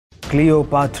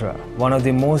Cleopatra, one of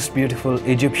the most beautiful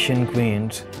Egyptian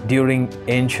queens during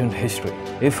ancient history.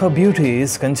 If her beauty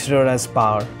is considered as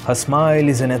power, her smile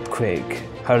is an earthquake.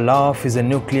 Her laugh is a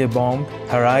nuclear bomb,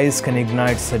 her eyes can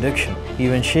ignite seduction.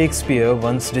 Even Shakespeare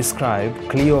once described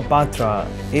Cleopatra,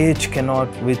 age cannot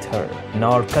with her,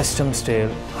 nor custom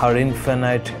stale her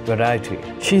infinite variety.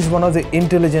 She is one of the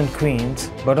intelligent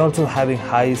queens, but also having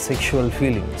high sexual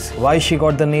feelings. Why she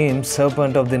got the name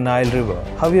Serpent of the Nile River?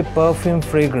 How a perfume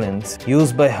fragrance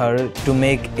used by her to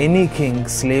make any king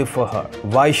slave for her?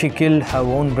 Why she killed her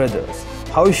own brothers?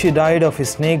 How she died of a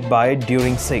snake bite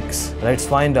during sex? Let's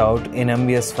find out in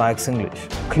MVS Facts English.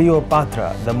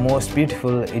 Cleopatra, the most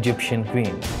beautiful Egyptian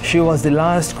queen. She was the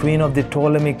last queen of the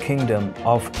Ptolemaic kingdom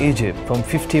of Egypt from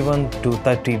 51 to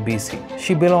 30 BC.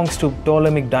 She belongs to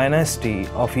Ptolemaic dynasty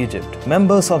of Egypt.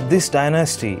 Members of this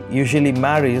dynasty usually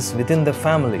marries within the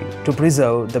family to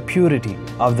preserve the purity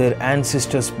of their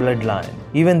ancestors' bloodline.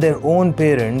 Even their own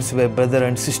parents were brother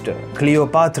and sister.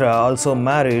 Cleopatra also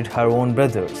married her own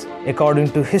brothers. According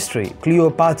to history,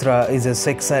 Cleopatra is a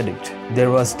sex addict.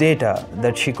 There was data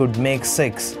that she could make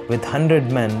sex with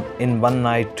 100 men in one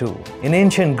night too. In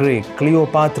ancient Greek,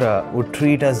 Cleopatra would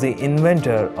treat as the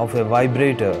inventor of a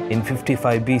vibrator in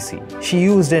 55 BC. She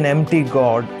used an empty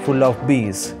gourd full of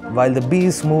bees. While the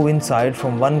bees move inside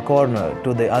from one corner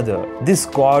to the other, this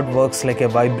gourd works like a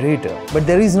vibrator. But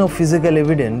there is no physical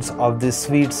evidence of this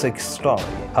sweet sex toy.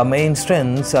 Her main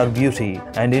strengths are beauty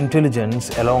and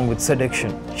intelligence along with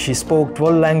seduction. She spoke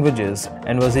 12 languages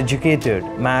and was educated,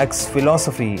 maths,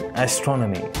 philosophy,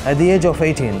 astronomy. At the age of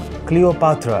 18,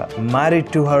 Cleopatra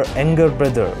married to her younger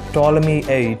brother Ptolemy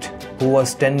VIII, who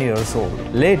was 10 years old.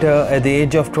 Later, at the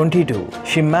age of 22,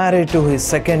 she married to his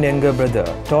second younger brother,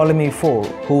 Ptolemy IV,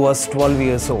 who was 12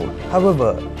 years old.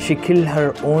 However, she killed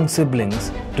her own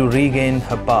siblings to regain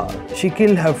her power. She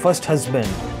killed her first husband,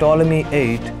 Ptolemy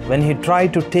VIII, when he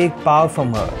tried to take power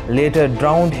from her, later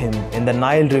drowned him in the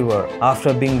Nile River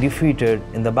after being defeated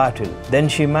in the battle. Then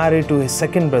she married to his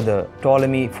second brother,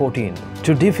 Ptolemy XIV.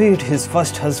 To defeat his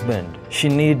first husband, she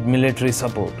needed military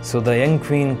support. So the young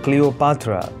queen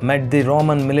Cleopatra met the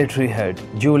Roman military head,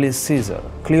 Julius Caesar.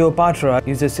 Cleopatra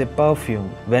uses a perfume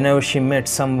whenever she met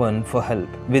someone for help.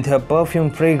 With her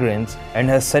perfume fragrance and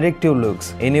her seductive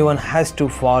looks, anyone has to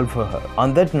fall for her.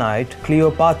 On that night,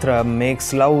 Cleopatra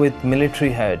makes love with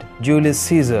military head Julius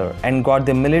Caesar and got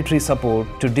the military support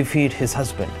to defeat his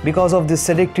husband. Because of these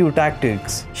seductive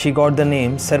tactics, she got the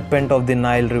name Serpent of the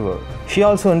Nile River. She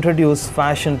also introduced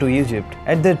fashion to Egypt.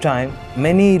 At that time,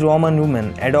 many Roman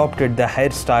women adopted the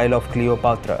hairstyle of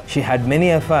Cleopatra. She had many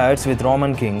affairs with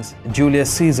Roman kings,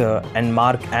 Julius Caesar and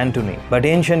Mark Antony. But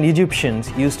ancient Egyptians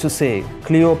used to say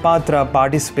Cleopatra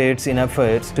participates in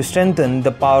affairs to strengthen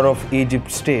the power of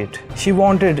Egypt's state. She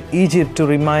wanted Egypt to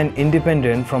remain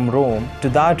independent from Rome. To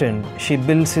that end, she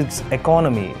builds its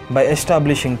economy by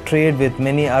establishing trade with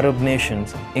many Arab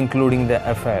nations, including the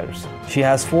Affairs. She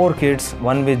has 4 kids,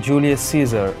 one with Julius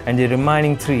Caesar and the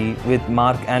remaining 3 with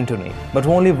Mark Antony. But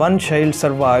only one child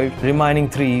survived, remaining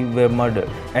 3 were murdered.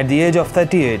 At the age of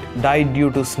 38, died due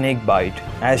to snake bite,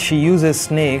 as she uses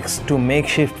snakes to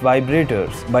makeshift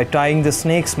vibrators. By tying the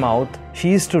snake's mouth,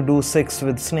 she used to do sex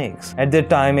with snakes. At that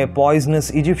time, a poisonous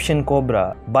Egyptian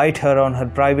cobra bite her on her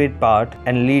private part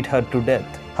and lead her to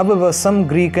death. However, some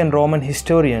Greek and Roman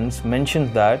historians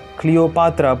mention that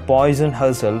Cleopatra poisoned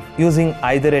herself using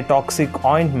either a toxic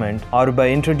ointment or by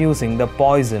introducing the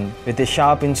poison with a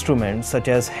sharp instrument such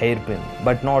as hairpin,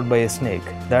 but not by a snake.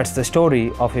 That's the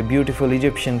story of a beautiful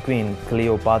Egyptian queen,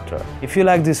 Cleopatra. If you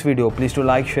like this video, please do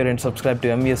like, share and subscribe to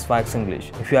MVS Facts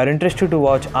English. If you are interested to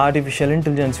watch artificial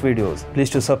intelligence videos, please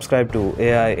do subscribe to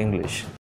AI English.